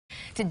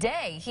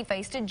Today, he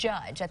faced a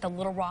judge at the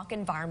Little Rock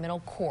Environmental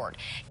Court.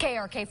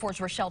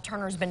 KRK4's Rochelle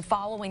Turner has been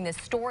following this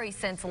story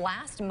since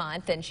last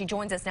month, and she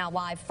joins us now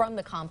live from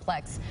the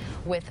complex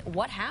with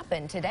what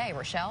happened today.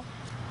 Rochelle?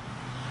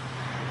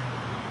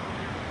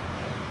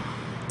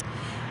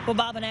 Well,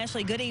 Bob and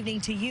Ashley, good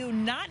evening to you.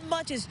 Not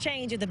much has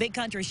changed at the Big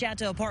Country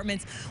Chateau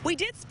Apartments. We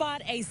did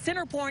spot a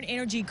CenterPoint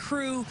Energy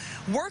crew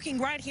working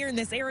right here in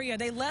this area.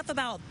 They left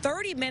about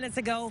 30 minutes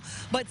ago,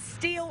 but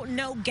still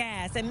no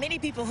gas. And many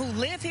people who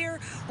live here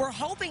were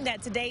hoping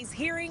that today's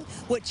hearing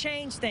would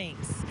change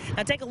things.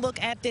 Now, take a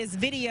look at this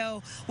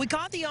video. We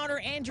caught the owner,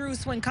 Andrew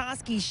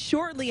Swinkowski,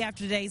 shortly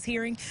after today's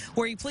hearing,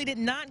 where he pleaded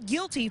not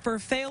guilty for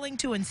failing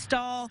to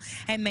install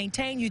and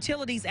maintain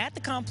utilities at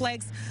the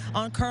complex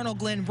on Colonel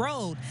Glenn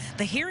Road.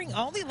 The hearing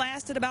only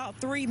lasted about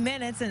 3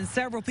 minutes, and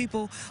several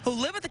people who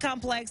live at the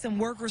complex and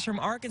workers from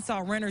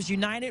Arkansas Renters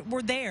United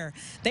were there.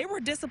 They were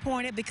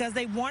disappointed because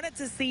they wanted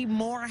to see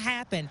more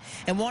happen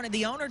and wanted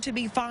the owner to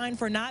be fined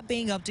for not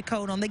being up to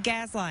code on the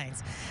gas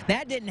lines.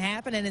 That didn't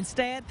happen, and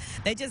instead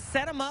they just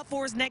set him up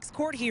for his next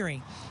court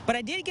hearing. But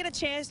I did get a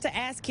chance to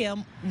ask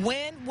him,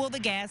 when will the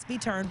gas be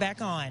turned back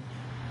on?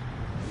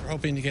 We're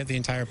hoping to get the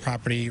entire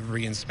property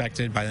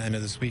re-inspected by the end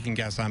of this week and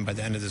gas on by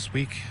the end of this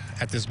week.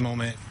 At this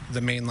moment, the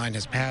main line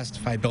has passed,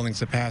 5 buildings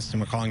have passed,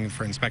 and we're calling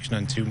for inspection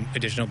on 2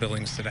 additional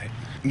buildings today.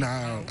 No,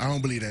 I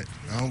don't believe that.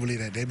 I don't believe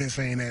that. They've been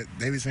saying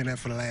that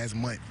for the last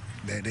month,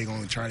 that they're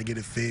going to try to get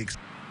it fixed.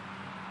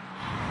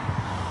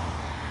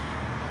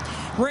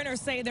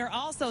 Renters say they're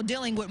also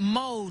dealing with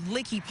mold,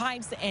 leaky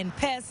pipes, and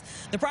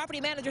pests. The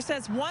property manager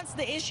says once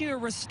the issue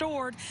is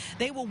restored,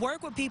 they will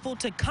work with people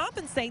to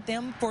compensate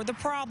them for the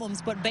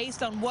problems. But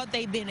based on what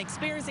they've been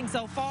experiencing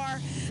so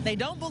far, they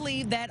don't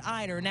believe that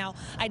either. Now,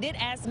 I did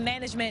ask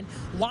management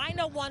why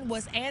no one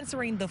was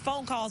answering the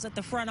phone calls at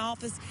the front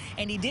office,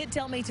 and he did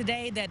tell me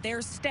today that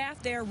there's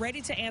staff there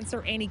ready to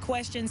answer any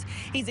questions.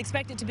 He's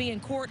expected to be in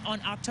court on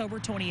October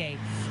 28th.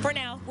 For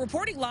now,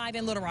 reporting live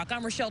in Little Rock,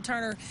 I'm Rochelle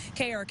Turner,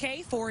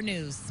 KRK4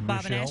 News.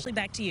 Bob and Ashley,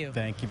 back to you.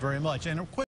 Thank you very much. And a quick